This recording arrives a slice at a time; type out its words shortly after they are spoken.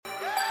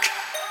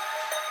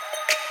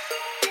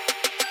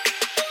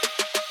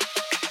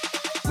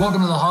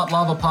Welcome to the Hot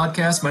Lava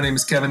Podcast. My name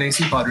is Kevin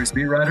Acey, Padres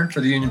beat writer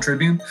for the Union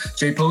Tribune.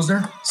 Jay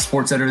Posner,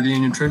 sports editor of the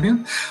Union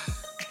Tribune.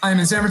 I'm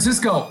in San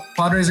Francisco.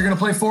 Padres are going to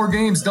play 4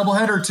 games,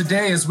 doubleheader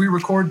today as we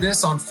record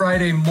this on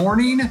Friday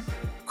morning.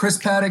 Chris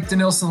Paddack,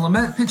 Dinelson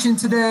Lamet pitching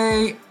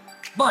today.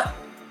 But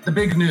the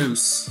big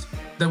news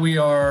that we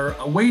are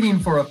waiting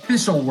for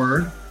official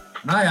word,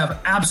 and I have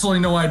absolutely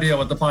no idea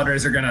what the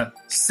Padres are going to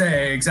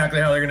say,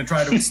 exactly how they're going to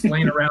try to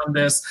explain around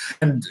this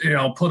and,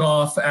 put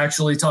off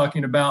actually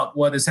talking about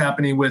what is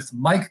happening with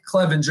Mike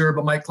Clevinger.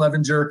 But Mike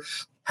Clevinger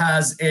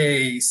has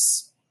a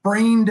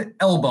sprained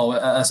elbow,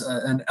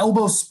 an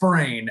elbow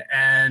sprain.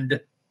 And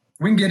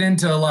we can get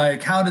into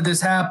like, how did this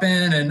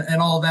happen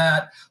and all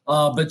that.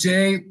 But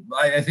Jay,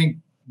 I think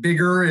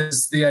bigger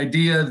is the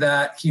idea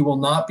that he will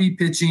not be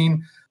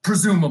pitching,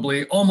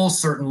 presumably, almost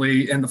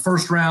certainly in the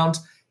first round.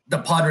 The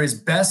Padres'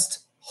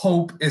 best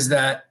hope is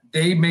that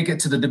they make it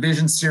to the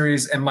division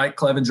series and Mike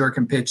Clevinger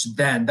can pitch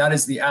then. That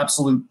is the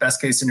absolute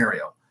best case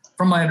scenario,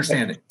 from my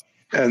understanding.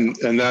 And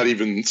that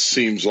even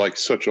seems like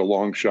such a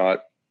long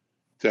shot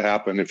to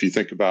happen if you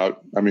think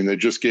about, they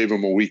just gave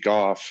him a week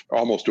off,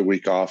 almost a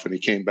week off, and he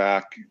came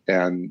back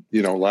and,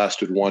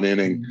 lasted 1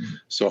 inning. Mm-hmm.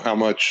 So how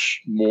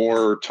much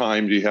more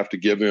time do you have to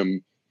give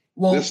him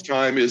this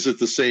time? Is it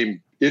the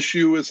same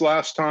issue as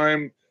last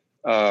time?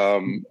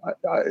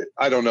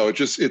 I don't know.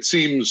 It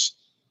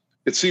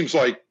seems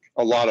like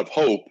a lot of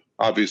hope,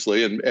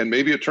 obviously, and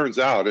maybe it turns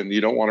out, and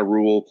you don't want to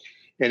rule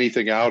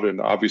anything out.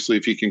 And obviously,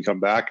 if he can come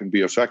back and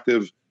be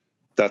effective,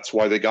 that's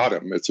why they got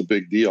him. It's a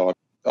big deal.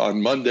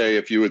 On Monday,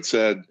 if you had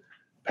said,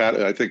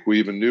 I think we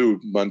even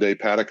knew Monday,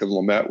 Paddack and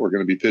Lamet were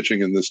going to be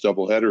pitching in this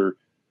doubleheader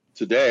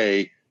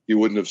today, you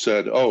wouldn't have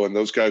said, oh, and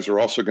those guys are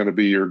also going to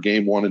be your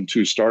game 1 and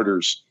 2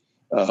 starters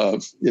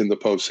in the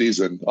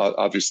postseason.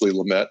 Obviously,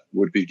 Lamet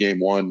would be game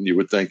 1, you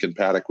would think, and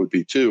Paddack would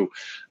be 2.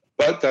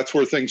 But that's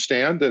where things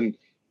stand. And,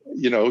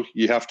 you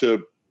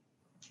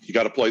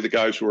got to play the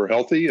guys who are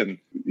healthy. And,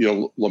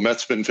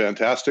 Lamet's been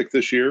fantastic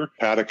this year.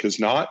 Paddack has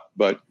not,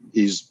 but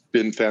he's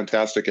been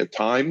fantastic at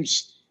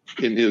times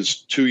in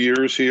his 2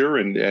 years here.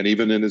 And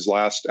even in his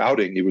last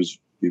outing, he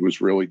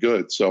was really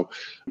good. So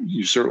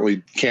you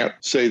certainly can't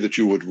say that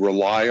you would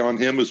rely on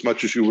him as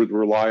much as you would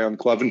rely on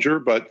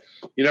Clevinger, but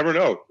you never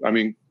know.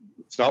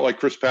 It's not like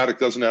Chris Paddack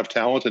doesn't have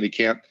talent and he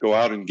can't go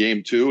out in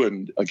game 2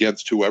 and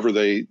against whoever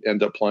they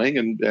end up playing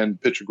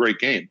and pitch a great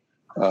game.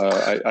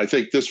 I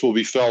think this will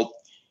be felt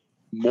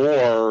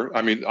more.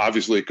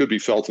 Obviously it could be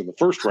felt in the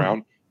first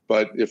round,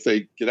 but if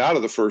they get out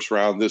of the first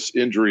round, this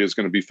injury is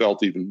going to be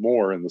felt even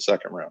more in the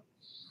second round.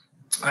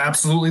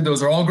 Absolutely.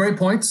 Those are all great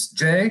points.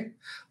 Jay,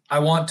 I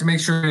want to make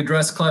sure we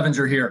address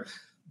Clevinger here.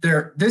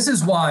 This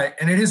is why,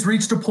 and it has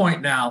reached a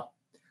point now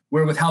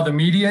where with how the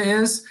media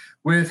is,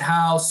 with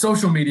how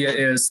social media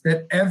is,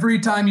 that every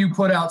time you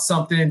put out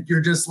something,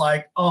 you're just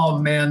like, oh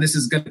man, this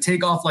is going to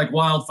take off like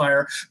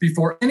wildfire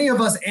before any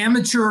of us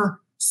amateur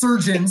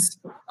surgeons,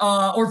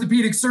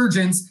 orthopedic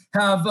surgeons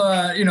have,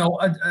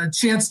 a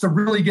chance to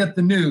really get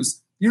the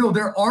news.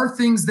 There are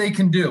things they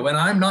can do, and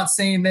I'm not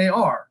saying they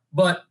are,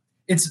 but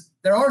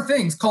there are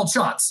things called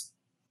shots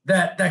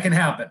that can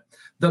happen.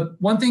 The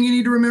one thing you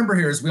need to remember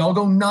here is we all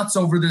go nuts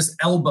over this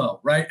elbow,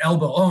 right?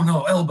 Elbow. Oh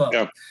no, elbow.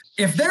 Yeah.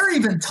 If they're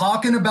even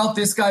talking about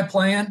this guy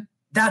playing,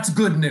 that's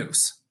good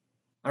news.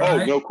 All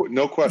right?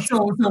 No question.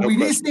 So we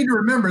just need to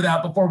remember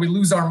that before we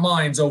lose our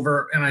minds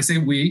over, and I say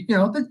we,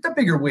 the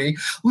bigger we,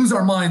 lose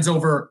our minds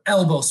over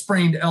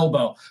sprained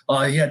elbow.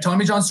 He had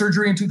Tommy John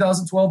surgery in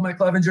 2012, Mike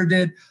Clevinger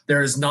did.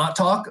 There is not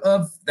talk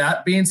of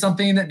that being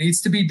something that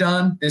needs to be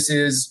done. This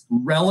is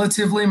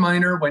relatively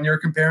minor when you're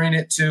comparing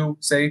it to,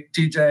 say,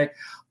 TJ.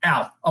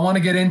 Now, I want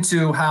to get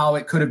into how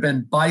it could have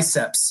been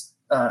biceps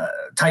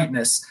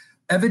tightness.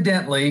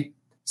 Evidently,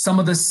 some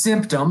of the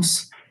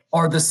symptoms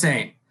are the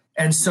same.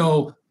 And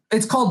so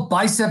it's called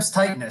biceps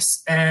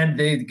tightness, and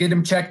they get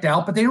him checked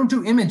out, but they don't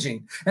do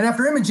imaging. And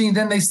after imaging,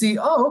 then they see,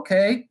 oh,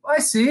 okay, I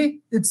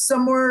see. It's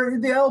somewhere in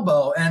the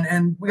elbow,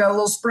 and we got a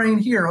little sprain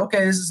here.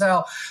 Okay, this is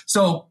how.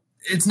 So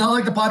it's not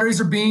like the Padres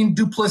are being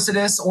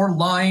duplicitous or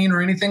lying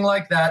or anything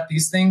like that.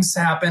 These things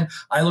happen.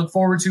 I look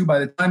forward to, by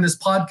the time this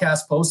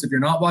podcast posts, if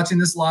you're not watching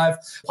this live,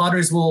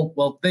 Padres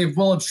will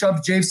have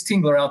shoved James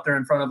Tingler out there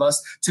in front of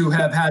us to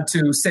have had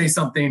to say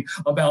something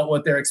about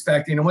what they're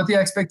expecting. And what the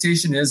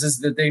expectation is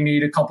that they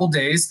need a couple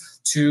days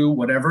to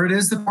whatever it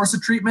is the course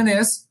of treatment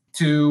is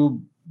to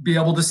be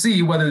able to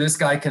see whether this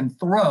guy can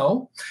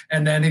throw.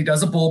 And then he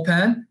does a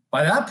bullpen.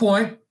 By that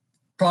point,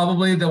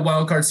 probably the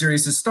wild card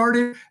series has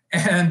started,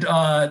 and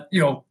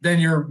then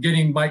you're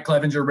getting Mike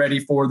Clevinger ready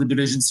for the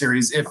division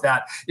series if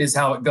that is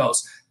how it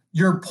goes.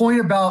 Your point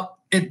about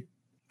it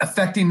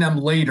affecting them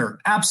later,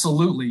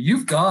 absolutely.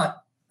 You've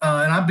got,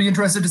 and I'd be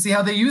interested to see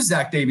how they use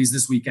Zach Davies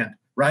this weekend,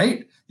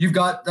 right? You've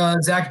got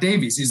Zach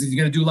Davies. He's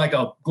going to do like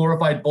a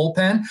glorified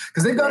bullpen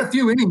because they've got a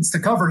few innings to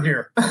cover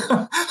here.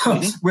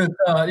 With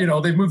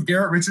they've moved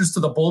Garrett Richards to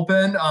the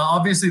bullpen.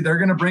 Obviously, they're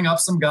going to bring up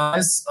some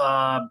guys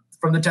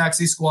from the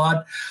taxi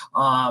squad.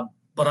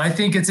 But I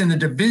think it's in the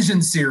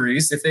division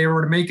series, if they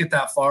were to make it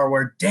that far,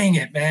 where, dang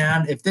it,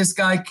 man, if this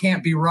guy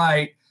can't be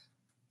right,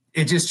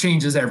 it just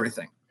changes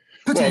everything.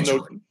 Potentially.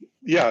 Well, no,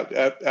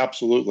 yeah,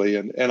 absolutely.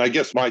 And I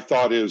guess my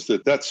thought is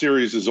that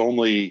series is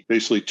only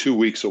basically 2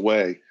 weeks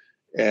away.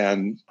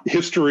 And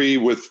history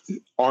with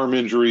arm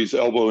injuries,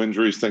 elbow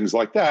injuries, things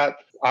like that,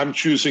 I'm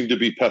choosing to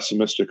be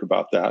pessimistic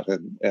about that.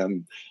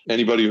 And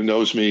anybody who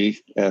knows me,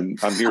 and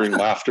I'm hearing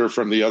laughter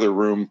from the other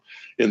room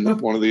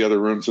one of the other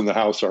rooms in the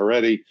house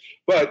already.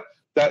 But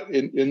that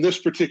in this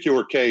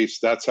particular case,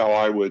 that's how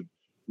I would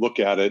look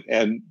at it.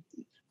 And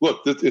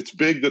look, it's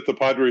big that the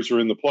Padres are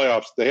in the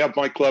playoffs. They have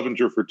Mike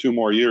Clevinger for 2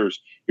 more years.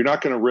 You're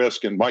not going to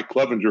risk, and Mike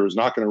Clevinger is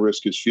not going to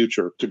risk his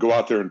future to go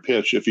out there and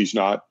pitch if he's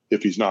not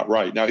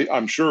right. Now,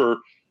 I'm sure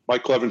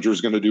Mike Clevinger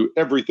is going to do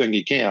everything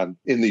he can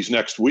in this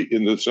next week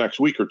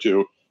or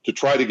two to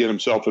try to get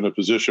himself in a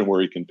position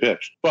where he can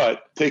pitch.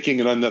 But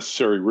taking an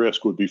unnecessary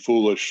risk would be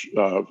foolish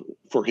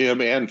for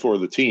him and for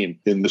the team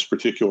in this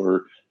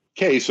particular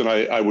case, and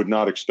I would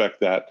not expect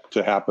that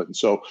to happen.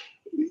 So,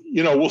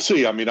 we'll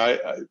see. I mean,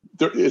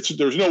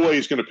 there's no way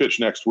he's going to pitch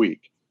next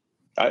week.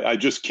 I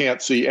just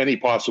can't see any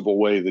possible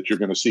way that you're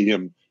going to see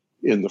him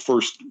in the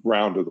first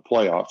round of the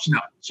playoffs. No.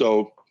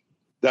 So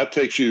that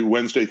takes you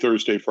Wednesday,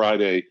 Thursday,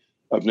 Friday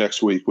of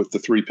next week with the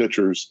 3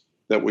 pitchers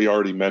that we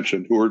already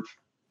mentioned, who are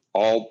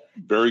all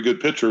very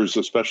good pitchers,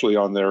 especially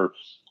on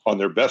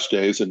their best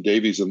days. And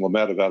Davies and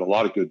Lamet have had a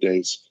lot of good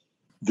days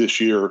this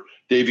year.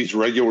 Davies'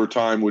 regular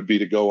time would be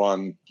to go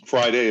on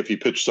Friday. If he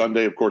pitched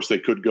Sunday, of course, they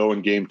could go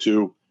in game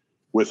 2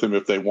 with him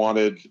if they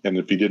wanted. And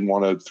if he didn't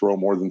want to throw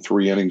more than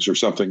 3 innings or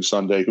something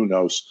Sunday, who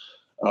knows?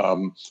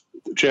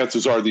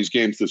 Chances are these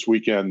games this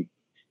weekend,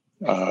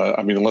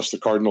 unless the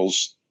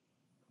Cardinals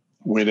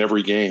win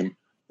every game,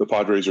 the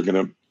Padres are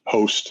going to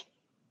host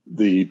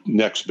the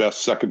next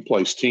best second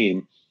place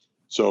team.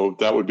 So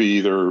that would be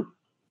either,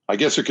 I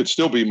guess it could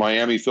still be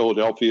Miami,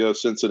 Philadelphia,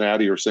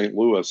 Cincinnati, or St.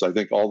 Louis. I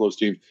think all those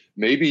teams,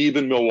 maybe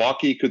even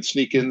Milwaukee could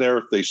sneak in there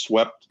if they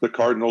swept the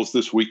Cardinals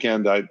this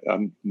weekend. I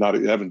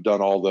haven't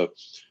done all the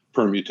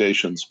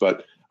permutations,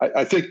 but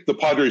I think the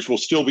Padres will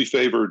still be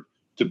favored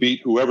to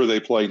beat whoever they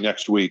play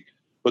next week.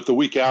 But the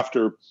week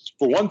after,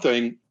 for one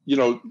thing,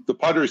 the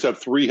Padres have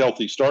 3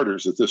 healthy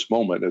starters at this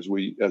moment as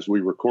we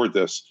record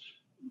this,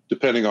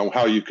 depending on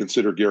how you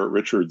consider Garrett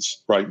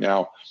Richards right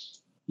now.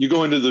 You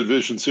go into the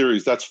division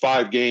series, that's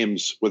 5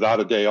 games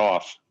without a day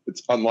off.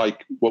 It's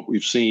unlike what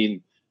we've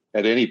seen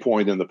at any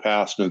point in the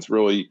past. And it's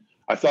really,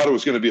 I thought it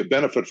was going to be a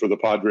benefit for the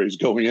Padres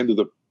going into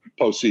the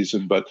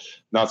postseason, but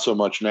not so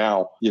much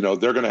now.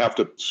 They're going to have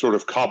to sort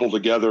of cobble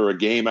together a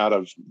game out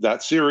of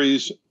that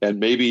series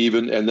and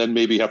then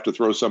maybe have to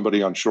throw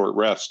somebody on short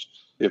rest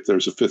if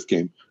there's a 5th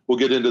game. We'll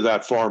get into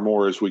that far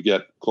more as we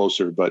get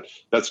closer, but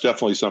that's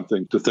definitely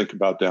something to think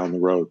about down the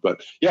road.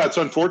 But yeah, it's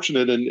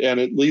unfortunate. And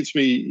it leads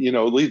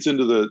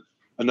into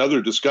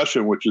another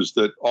discussion, which is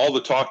that all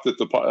the talk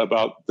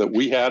that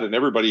we had and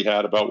everybody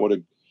had about what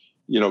a,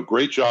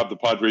 great job the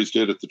Padres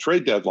did at the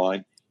trade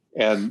deadline.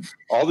 And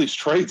all these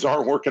trades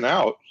aren't working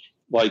out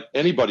like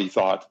anybody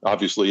thought,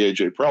 obviously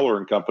AJ Preller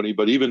and company,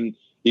 but even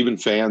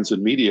fans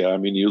and media. I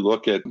mean, you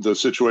look at the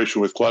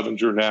situation with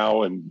Clevinger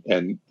now,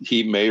 and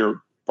he may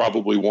or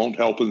probably won't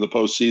help in the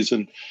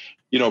postseason.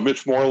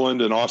 Mitch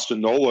Moreland and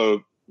Austin Nola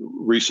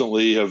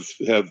recently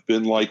have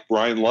been like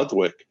Brian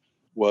Ludwig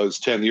was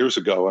 10 years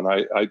ago. And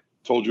I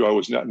told you I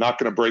was not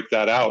going to break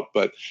that out,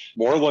 but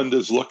Moreland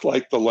has looked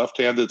like the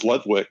left-handed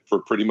Ludwig for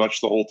pretty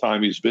much the whole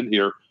time he's been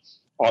here.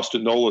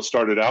 Austin Nola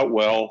started out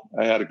well.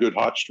 I had a good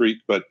hot streak,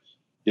 but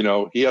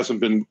he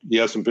hasn't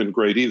been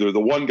great either. The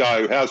one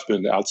guy who has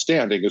been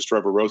outstanding is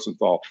Trevor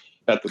Rosenthal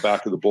at the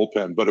back of the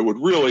bullpen. But it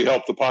would really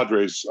help the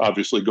Padres,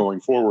 obviously,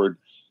 going forward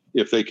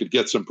if they could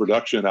get some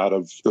production out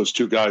of those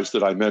 2 guys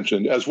that I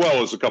mentioned, as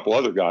well as a couple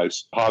other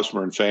guys,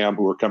 Hosmer and Pham,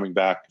 who are coming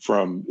back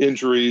from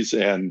injuries,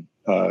 and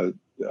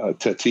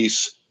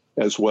Tatis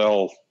as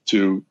well,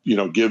 to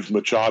give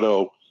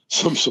Machado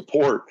some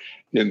support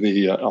in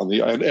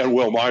and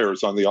Will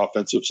Myers on the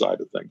offensive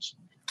side of things.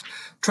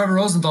 Trevor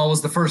Rosenthal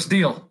was the first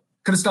deal.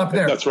 Could have stopped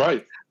there. That's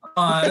right.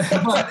 But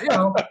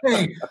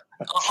hey,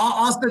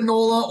 Austin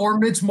Nola or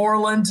Mitch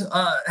Moreland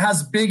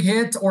has big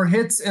hits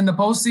in the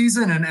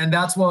postseason, and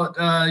that's what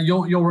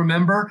you'll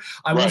remember.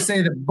 I will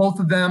say that both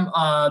of them,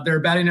 their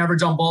batting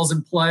average on balls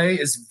in play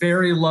is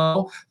very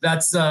low.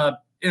 That's I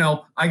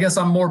guess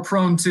I'm more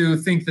prone to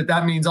think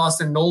that means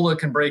Austin Nola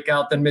can break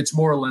out than Mitch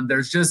Moreland.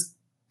 There's just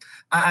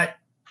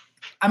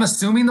I'm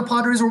assuming the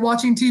Padres were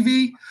watching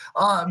TV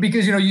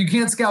because, you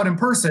can't scout in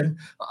person.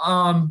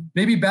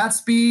 Maybe bat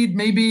speed,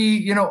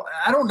 maybe,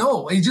 I don't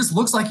know. It just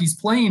looks like he's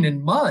playing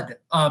in mud.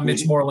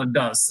 Mitch Moreland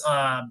does.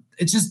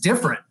 It's just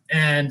different.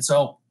 And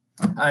so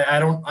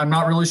I'm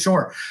not really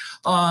sure.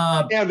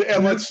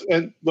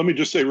 And let me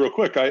just say real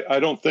quick, I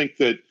don't think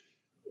that,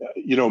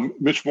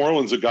 Mitch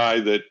Moreland's a guy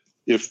that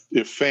if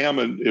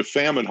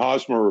Pham and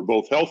Hosmer are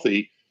both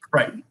healthy,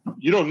 right,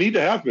 you don't need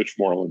to have Mitch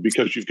Moreland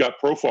because you've got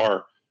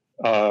Profar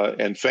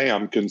and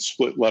Pham can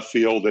split left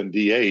field and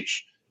DH,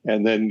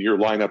 and then your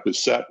lineup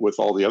is set with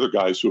all the other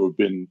guys who have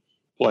been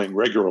playing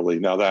regularly.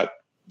 Now that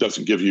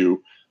doesn't give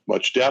you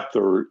much depth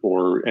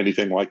or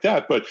anything like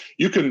that, but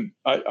you can.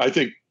 I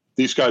think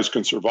these guys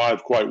can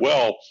survive quite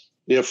well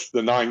if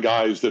the 9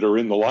 guys that are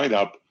in the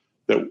lineup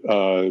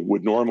that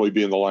would normally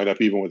be in the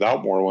lineup even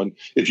without Moreland,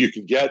 if you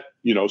can get,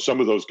 some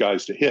of those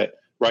guys to hit.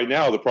 Right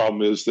now, the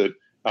problem is that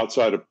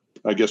outside of,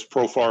 I guess,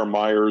 Profar,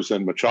 Myers,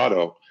 and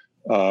Machado,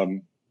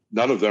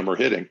 none of them are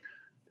hitting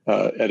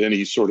at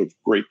any sort of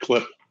great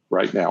clip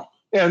right now.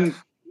 And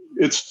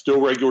it's still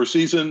regular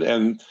season,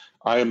 and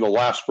I am the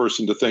last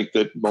person to think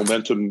that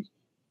momentum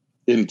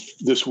in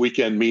this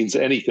weekend means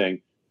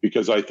anything,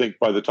 because I think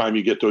by the time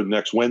you get to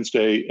next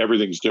Wednesday,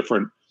 everything's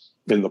different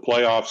in the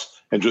playoffs.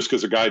 And just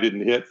because a guy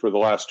didn't hit for the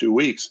last 2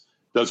 weeks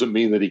doesn't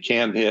mean that he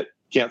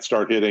can't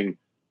start hitting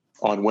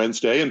on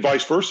Wednesday, and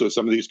vice versa.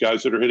 Some of these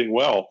guys that are hitting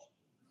well,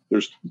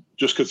 just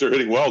because they're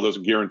hitting well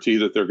doesn't guarantee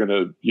that they're going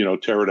to,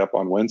 tear it up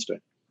on Wednesday.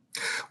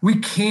 We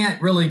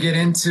can't really get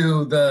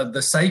into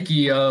the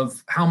psyche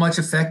of how much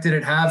effect did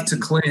it have to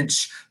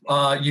clinch.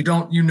 You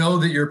know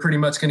that you're pretty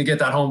much going to get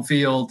that home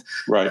field.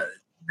 Right.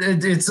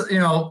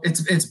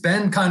 It's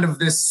been kind of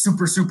this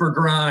super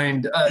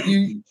grind.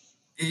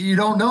 You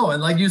don't know.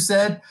 And like you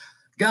said,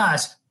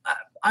 gosh,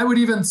 I would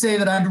even say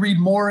that I'd read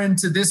more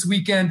into this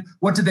weekend.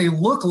 What do they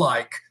look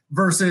like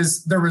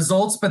versus the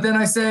results? But then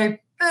I say,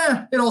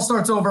 it all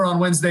starts over on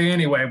Wednesday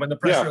anyway, when the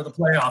pressure of the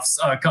playoffs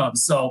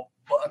comes. So,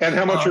 and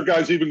how much are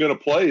guys even going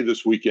to play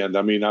this weekend?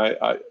 I mean,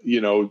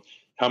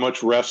 how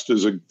much rest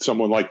does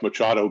someone like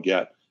Machado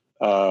get?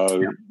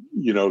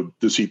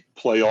 Does he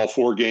play all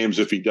 4 games?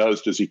 If he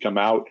does he come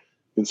out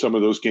in some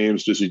of those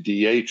games? Does he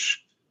DH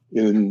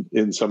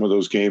in some of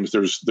those games?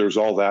 There's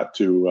all that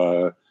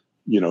to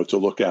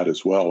look at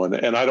as well.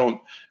 And I don't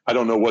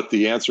know what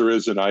the answer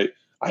is. And I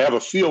have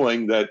a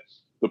feeling that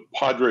the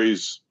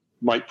Padres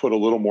might put a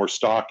little more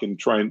stock in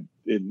trying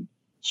in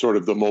sort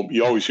of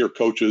you always hear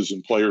coaches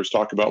and players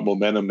talk about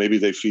momentum. Maybe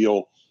they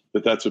feel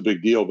that that's a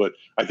big deal, but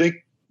I think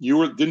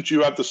didn't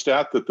you have the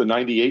stat that the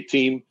 98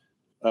 team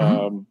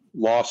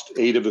lost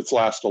 8 of its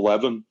last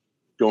 11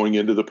 going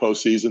into the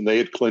postseason? They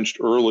had clinched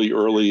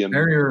early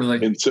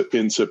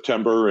in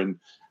September and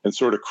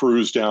sort of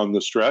cruised down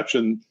the stretch.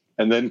 And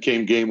then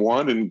came game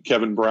 1 and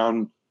Kevin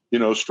Brown,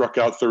 struck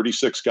out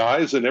 36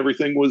 guys and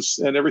everything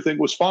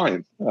was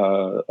fine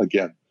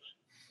again.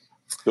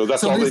 So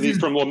that's all they need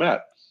from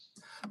Lamet.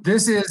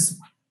 This is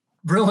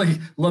really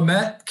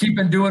Lamet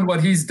keeping doing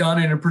what he's done,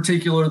 and in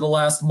particular the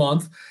last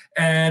month,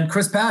 and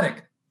Chris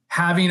Paddack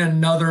having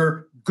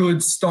another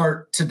good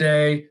start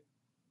today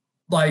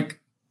like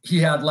he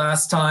had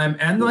last time.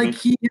 And like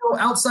he,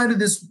 outside of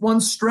this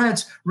one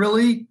stretch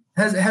really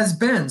has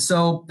been.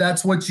 So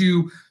that's what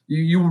you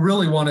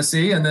really want to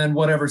see. And then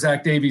whatever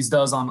Zach Davies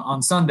does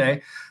on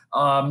Sunday,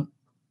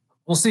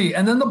 we'll see.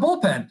 And then the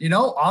bullpen,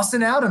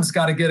 Austin Adams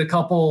got to get a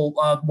couple,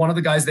 one of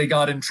the guys they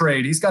got in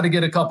trade, he's got to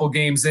get a couple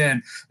games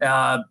in.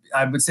 I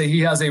would say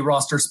he has a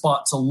roster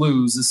spot to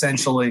lose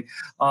essentially.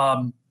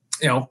 Craig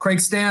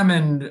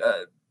Stammen,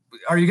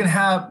 are you going to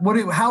have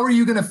how are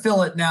you going to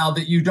fill it now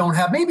that you don't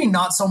have, maybe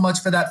not so much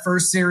for that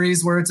first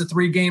series where it's a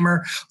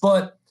 3-gamer,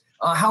 but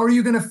how are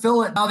you going to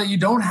fill it now that you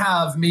don't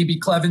have maybe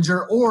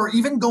Clevinger, or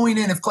even going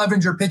in if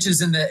Clevinger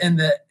pitches in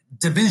the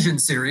division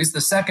series,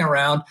 the second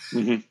round,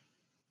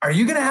 are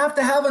you going to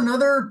have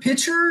another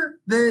pitcher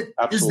that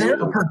is there,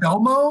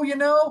 Perdomo,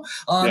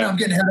 I'm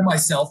getting ahead of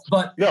myself,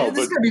 but this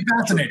is going to be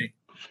fascinating.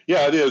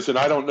 Yeah, it is. And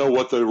I don't know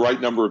what the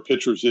right number of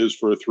pitchers is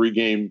for a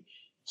 3-game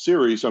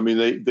series. I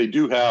mean, they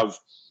do have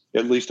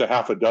at least a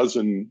half a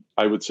dozen,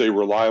 I would say,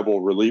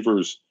 reliable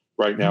relievers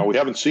right now. We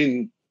haven't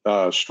seen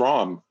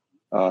Strom.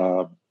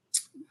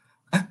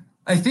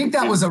 I think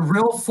that was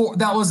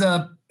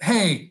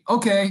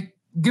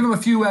give him a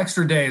few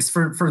extra days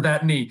for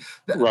that knee.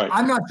 Right.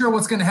 I'm not sure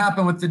what's going to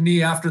happen with the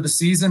knee after the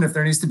season, if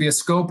there needs to be a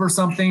scope or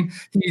something.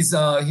 He's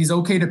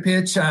okay to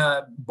pitch,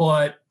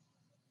 but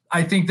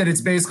I think that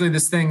it's basically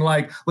this thing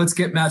like, let's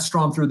get Matt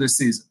Strom through this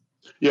season.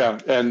 Yeah,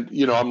 and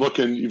I'm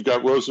looking. You've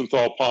got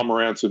Rosenthal,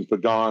 Pomerantz, and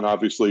Pagan,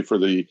 obviously for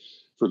the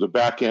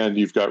back end.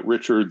 You've got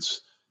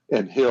Richards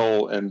and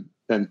Hill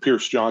and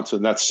Pierce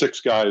Johnson. That's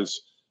 6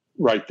 guys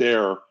right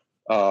there.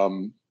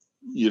 Do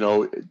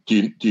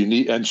you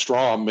need, and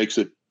Strom makes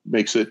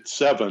it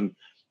 7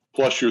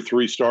 plus your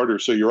 3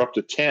 starters, so you're up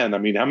to 10. I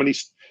mean, how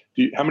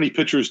many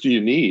pitchers do you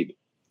need?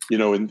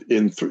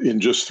 In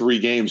just 3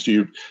 games,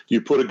 do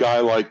you put a guy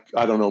like,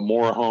 I don't know,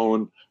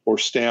 Morahone or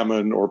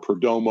Stammen or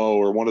Perdomo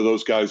or one of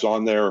those guys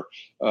on there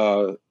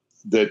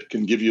that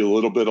can give you a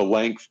little bit of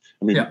length?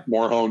 I mean,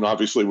 Morahone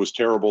obviously was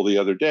terrible the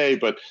other day,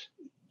 but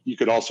you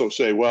could also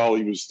say, well,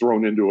 he was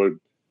thrown into a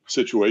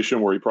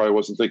situation where he probably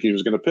wasn't thinking he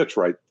was going to pitch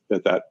right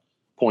at that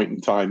point in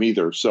time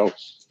either. So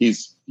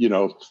he's, he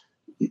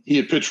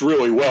had pitched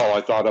really well,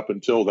 I thought, up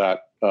until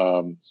that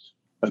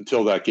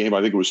game.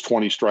 I think it was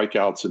 20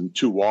 strikeouts and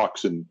 2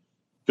 walks and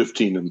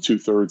 15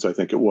 2/3, I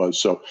think it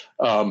was. So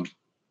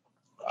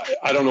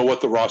I don't know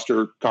what the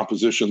roster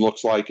composition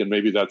looks like, and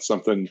maybe that's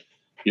something,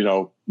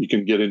 you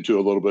can get into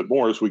a little bit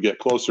more as we get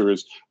closer,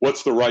 is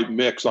what's the right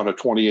mix on a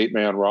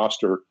 28-man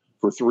roster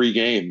for 3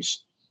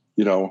 games?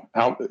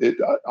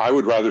 I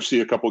would rather see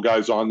a couple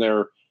guys on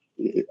there,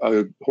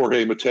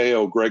 Jorge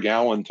Mateo, Greg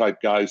Allen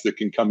type guys that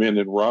can come in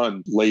and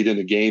run late in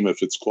a game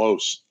if it's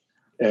close.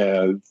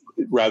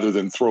 rather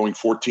than throwing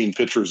 14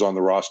 pitchers on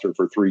the roster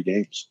for 3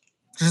 games.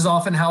 Which is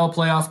often how a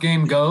playoff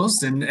game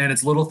goes. And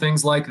it's little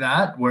things like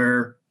that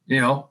where,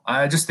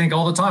 I just think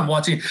all the time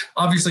watching,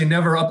 obviously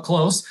never up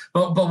close,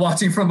 but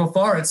watching from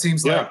afar, it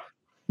seems like,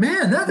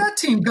 man, that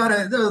team got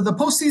the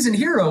postseason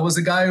hero was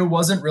a guy who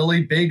wasn't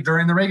really big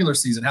during the regular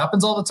season.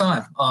 Happens all the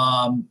time.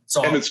 And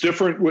it's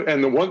different.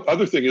 And the one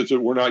other thing is that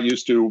we're not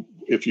used to,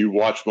 if you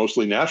watch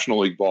mostly National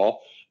League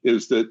ball,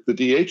 is that the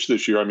DH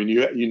this year, I mean,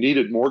 you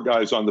needed more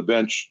guys on the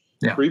bench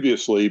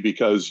previously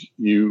because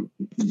you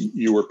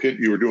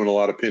were doing a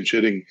lot of pinch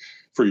hitting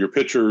for your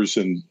pitchers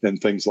and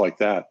things like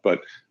that.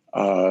 But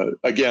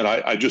again,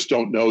 I just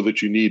don't know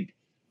that you need,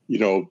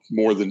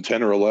 more than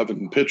 10 or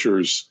 11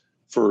 pitchers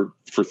for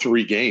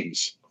 3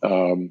 games.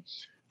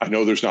 I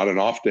know there's not an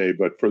off day,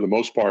 but for the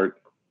most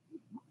part,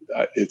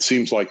 it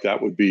seems like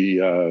that would be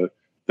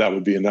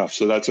enough.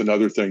 So that's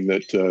another thing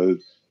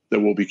that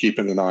we'll be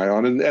keeping an eye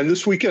on. And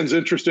this weekend's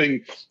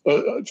interesting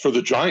for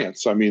the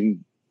Giants. I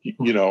mean,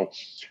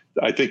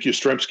 I think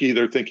Yastrzemski,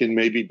 they're thinking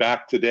maybe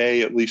back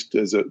today, at least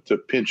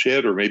to pinch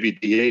hit, or maybe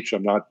DH.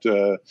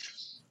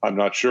 I'm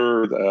not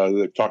sure.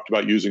 They've talked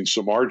about using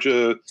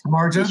Samardzija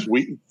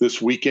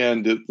this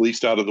weekend, at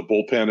least out of the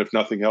bullpen, if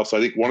nothing else.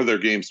 I think one of their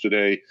games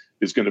today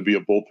is going to be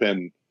a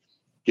bullpen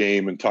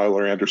game, and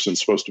Tyler Anderson's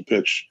supposed to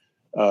pitch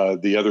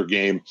the other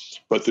game.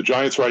 But the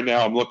Giants right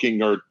now, I'm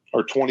looking, are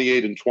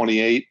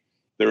 28-28.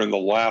 They're in the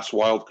last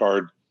wild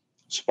card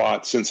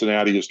spot.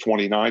 Cincinnati is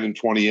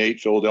 29-28.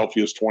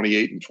 Philadelphia is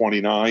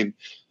 28-29.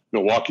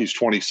 Milwaukee's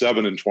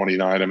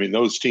 27-29. I mean,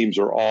 those teams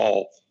are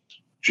all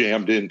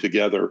jammed in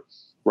together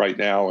right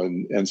now.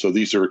 And so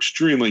these are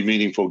extremely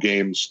meaningful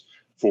games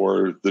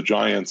for the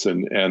Giants,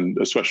 and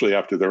especially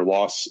after their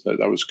loss.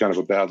 That was kind of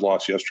a bad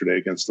loss yesterday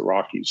against the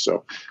Rockies.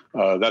 So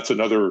that's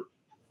another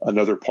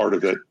part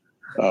of it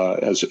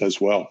as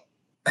well.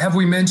 Have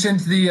we mentioned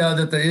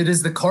that it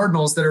is the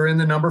Cardinals that are in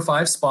the number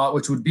 5 spot,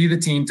 which would be the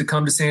team to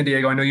come to San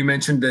Diego? I know you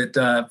mentioned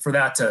that for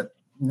that to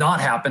not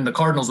happen, the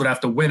Cardinals would have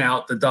to win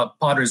out. The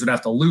Padres would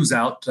have to lose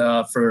out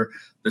for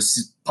the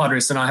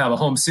Padres to not have a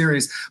home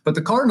series. But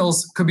the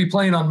Cardinals could be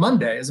playing on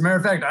Monday. As a matter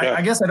of fact,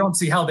 I guess I don't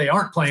see how they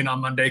aren't playing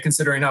on Monday,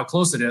 considering how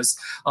close it is.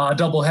 A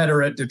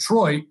doubleheader at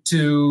Detroit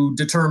to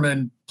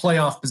determine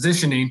playoff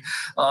positioning.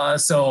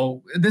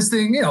 So this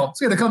thing, it's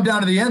going to come down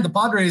to the end. The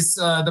Padres,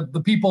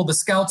 the people, the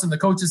scouts and the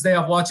coaches they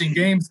have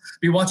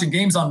be watching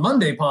games on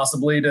Monday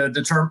possibly to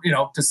determine,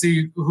 to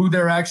see who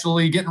they're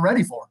actually getting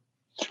ready for.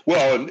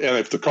 Well, and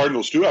if the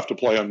Cardinals do have to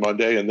play on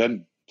Monday and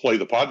then play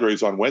the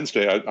Padres on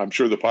Wednesday, I'm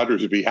sure the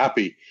Padres would be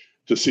happy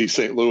to see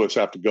St. Louis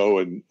have to go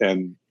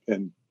and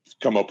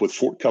come up with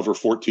cover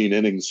 14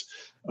 innings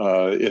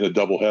in a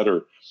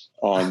doubleheader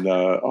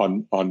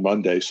on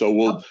Monday. So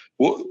we'll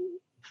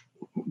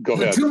go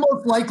ahead. The 2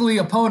 most likely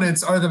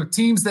opponents are the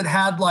teams that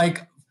had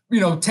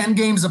 10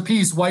 games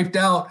apiece wiped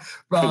out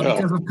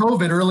because of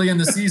COVID early in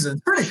the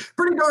season.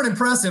 Pretty darn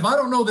impressive. I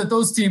don't know that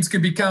those teams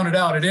can be counted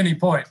out at any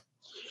point.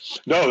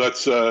 No,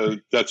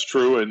 that's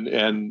true.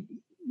 And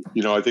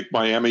I think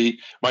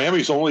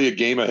Miami's only a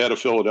game ahead of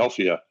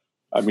Philadelphia.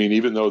 I mean,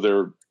 even though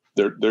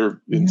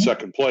they're in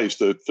second place,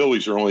 the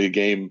Phillies are only a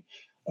game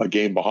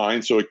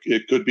behind. So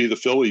it could be the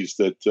Phillies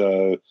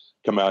that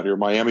come out here.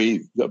 Miami,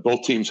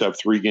 both teams have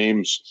 3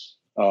 games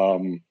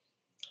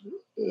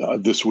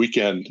this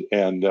weekend,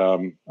 and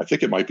I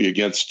think it might be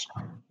against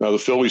the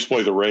Phillies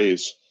play the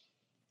Rays.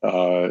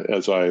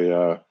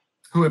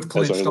 Who have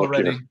clinched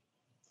already.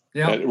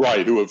 Yeah,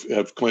 right. Who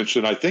have clinched,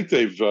 and I think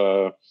they've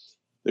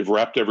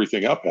wrapped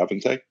everything up,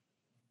 haven't they?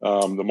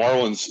 The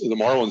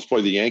Marlins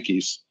play the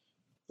Yankees.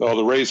 Well,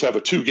 the Rays have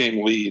a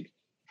 2-game lead,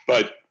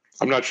 but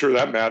I'm not sure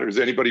that matters.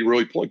 Anybody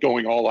really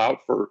going all out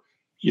for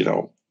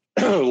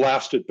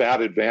last at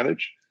bat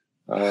advantage?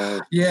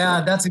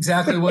 That's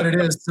exactly what it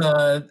is.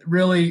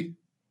 Really.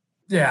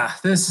 Yeah,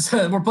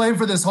 we're playing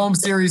for this home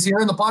series here,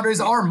 and the Padres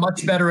are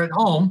much better at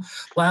home,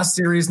 last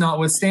series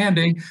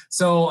notwithstanding.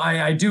 So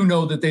I do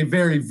know that they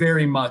very,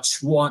 very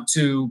much want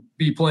to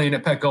be playing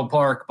at Petco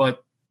Park,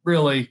 but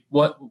really,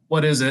 what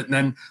is it? And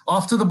then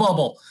off to the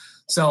bubble.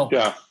 So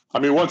yeah, I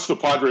mean, once the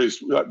Padres,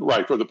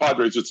 for the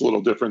Padres, it's a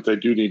little different. They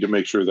do need to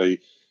make sure they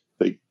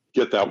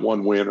get that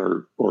 1 win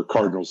or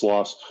Cardinals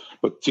loss.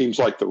 But teams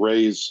like the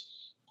Rays,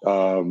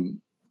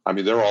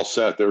 they're all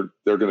set. They're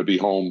going to be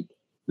home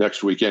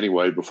next week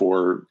anyway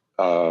before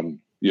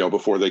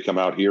they come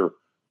out here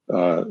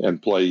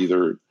and play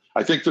either.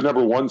 I think the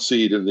number 1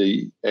 seed in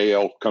the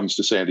AL comes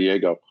to San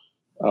Diego.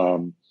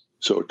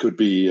 So it could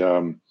be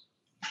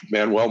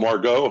Manuel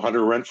Margot, Hunter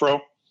Renfroe.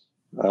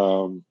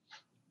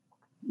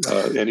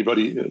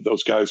 Anybody,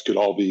 those guys could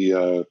all be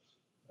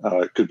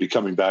could be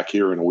coming back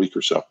here in a week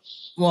or so.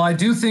 Well, I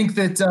do think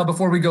that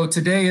before we go,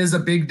 today is a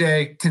big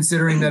day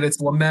considering that it's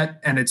Lamet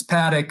and it's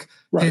Paddock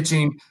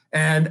pitching.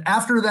 And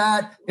after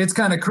that, it's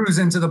kind of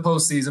cruising to the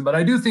postseason. But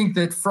I do think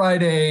that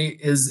Friday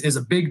is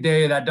a big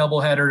day, that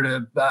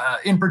doubleheader,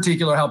 in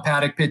particular how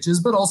Paddock pitches.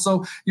 But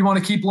also you want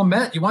to keep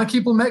Lamet. You want to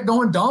keep Lamet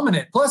going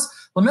dominant. Plus,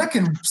 Lamet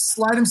can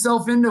slide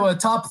himself into a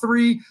top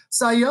 3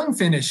 Cy Young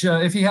finish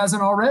if he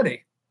hasn't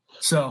already.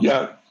 So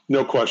yeah,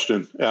 No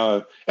question.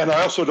 And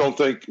I also don't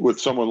think with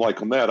someone like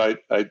Lamet,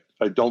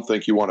 I don't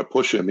think you want to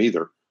push him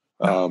either.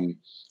 No.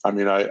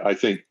 I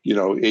think,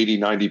 80,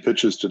 90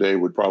 pitches today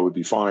would probably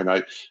be fine.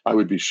 I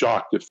would be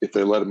shocked if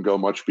they let him go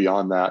much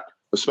beyond that,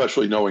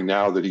 especially knowing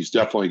now that he's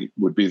definitely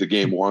would be the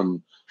game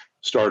one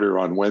starter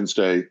on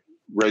Wednesday,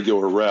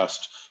 regular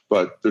rest.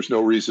 But there's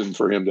no reason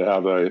for him to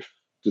have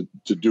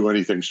to do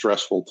anything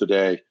stressful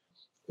today.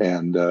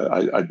 And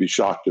I'd be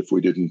shocked if we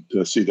didn't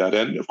see that.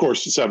 And, of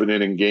course, the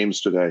 7-inning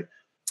games today.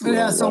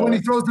 Yeah, so when he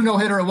throws the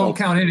no-hitter, it won't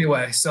count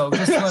anyway. So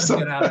just let him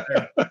get out of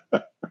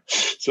there.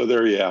 So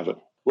there you have it.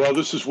 Well,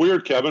 this is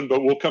weird, Kevin,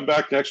 but we'll come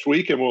back next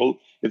week and we'll,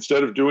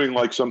 instead of doing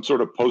like some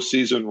sort of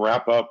postseason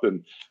wrap-up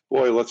and,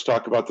 boy, let's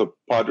talk about the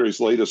Padres'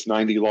 latest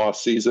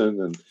 90-loss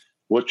season and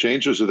what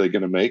changes are they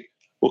going to make.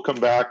 We'll come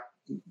back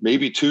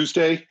maybe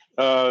Tuesday,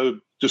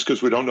 just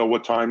because we don't know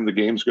what time the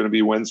game's going to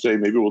be Wednesday.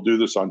 Maybe we'll do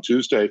this on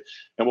Tuesday,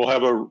 and we'll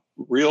have a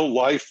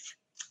real-life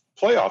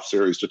playoff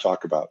series to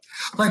talk about.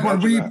 Like when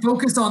we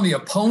focus on the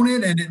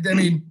opponent,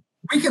 and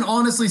we can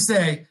honestly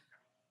say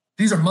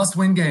these are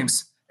must-win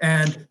games.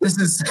 And this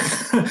is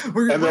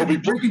we're going to be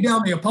breaking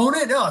down the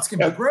opponent. Oh, it's going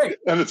to be great.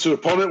 And it's an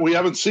opponent we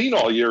haven't seen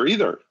all year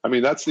either. I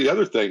mean, that's the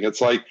other thing. It's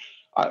like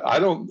I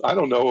don't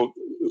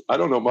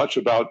know much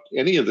about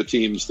any of the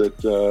teams that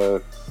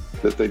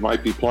they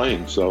might be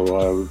playing.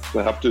 So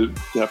they have to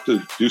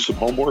do some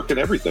homework and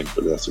everything for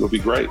this. It'll be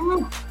great.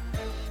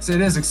 So it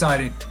is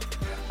exciting.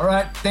 All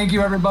right. Thank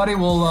you, everybody.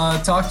 We'll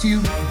talk to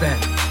you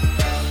then.